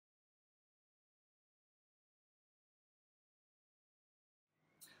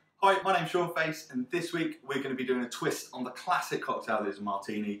Hi, my name's Sean Face, and this week we're going to be doing a twist on the classic cocktail that is a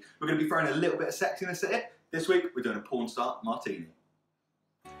martini. We're going to be throwing a little bit of sexiness at it. This week we're doing a Pornstar Martini.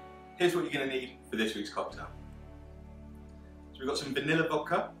 Here's what you're going to need for this week's cocktail. So we've got some Vanilla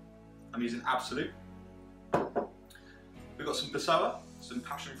Vodka. I'm using Absolute. We've got some Passoa, some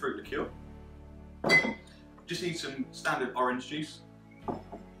passion fruit liqueur. Just need some standard orange juice.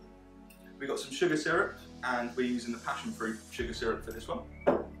 We've got some sugar syrup, and we're using the passion fruit sugar syrup for this one.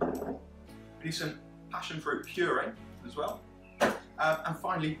 We need some passion fruit puree as well. And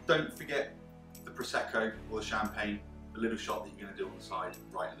finally, don't forget the Prosecco or the champagne, the little shot that you're going to do on the side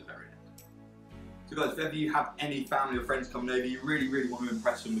right at the very end. So guys, if ever you have any family or friends coming over, you really want to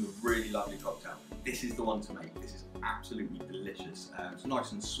impress them with a really lovely cocktail, this is the one to make. This is absolutely delicious. It's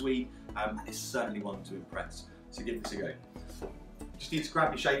nice and sweet, and it's certainly one to impress. So give this a go. Just need to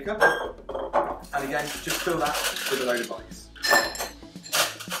grab your shaker, and again, just fill that with a load of ice.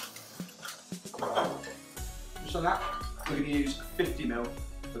 Just on that, we're going to use 50 ml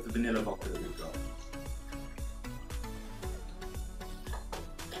of the vanilla vodka that we've got.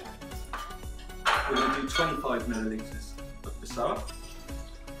 We're going to do 25 millilitres of Passoa.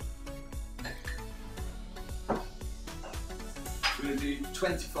 We're going to do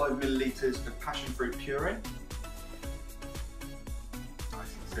 25 millilitres of passion fruit puree.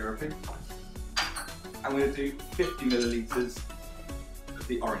 Nice and syrupy. And we're going to do 50 millilitres of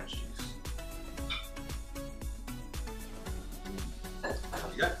the orange juice. There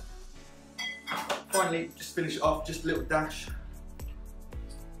we go. Finally, just finish it off, just a little dash of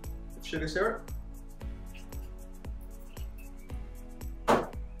sugar syrup.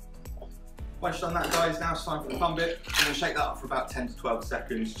 Once you've done that, guys, now it's time for the fun bit. We're going to shake that up for about 10 to 12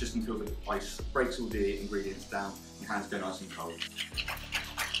 seconds, just until the ice breaks all the ingredients down, your hands go nice and cold.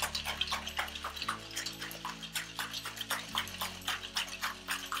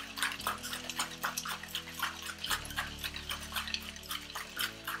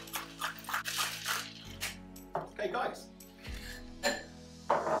 Okay guys,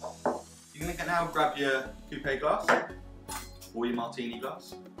 you're going to now grab your coupe glass or your martini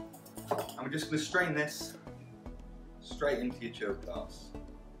glass, and we're just going to strain this straight into your chilled glass.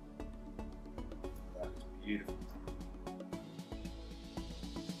 That's beautiful.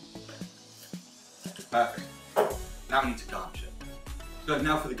 Perfect. Now we need to garnish it. So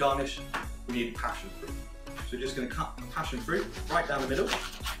now for the garnish, we need passion fruit. So we're just going to cut the passion fruit right down the middle.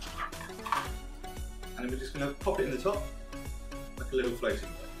 And then we're just going to pop it in the top, like a little floating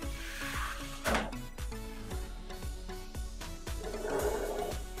point.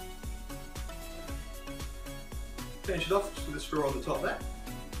 Finish it off just with a straw on the top there.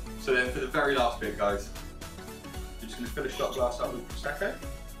 So then for the very last bit, guys, we're just going to fill a shot glass up with Prosecco.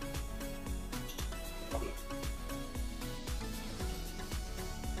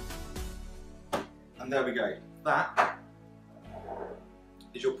 And there we go. That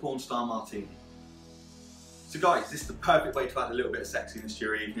is your Pornstar Martini. So guys, this is the perfect way to add a little bit of sexiness to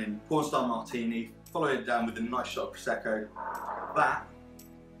your evening. Pornstar Martini, follow it down with a nice shot of Prosecco. That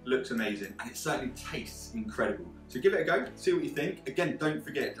looks amazing, and it certainly tastes incredible. So give it a go, see what you think. Again, don't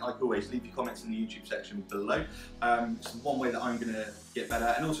forget, like always, leave your comments in the YouTube section below. It's one way that I'm gonna get better,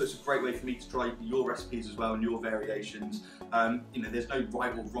 and also it's a great way for me to try your recipes as well and your variations. You know, there's no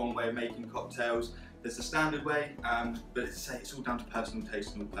right or wrong way of making cocktails. There's a standard way, but it's all down to personal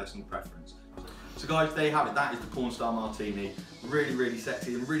taste and personal preference. So guys, there you have it. That is the Pornstar Martini. Really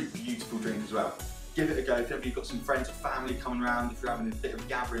sexy and really beautiful drink as well. Give it a go. If ever you've got some friends or family coming around, if you're having a bit of a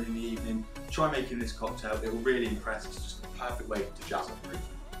gathering in the evening, try making this cocktail. It will really impress. It's just the perfect way to jazz up your evening.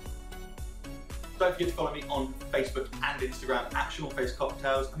 Don't forget to follow me on Facebook and Instagram at Sean Face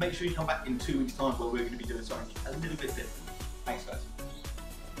Cocktails, and make sure you come back in 2 weeks' time where we're going to be doing something a little bit different. Thanks guys.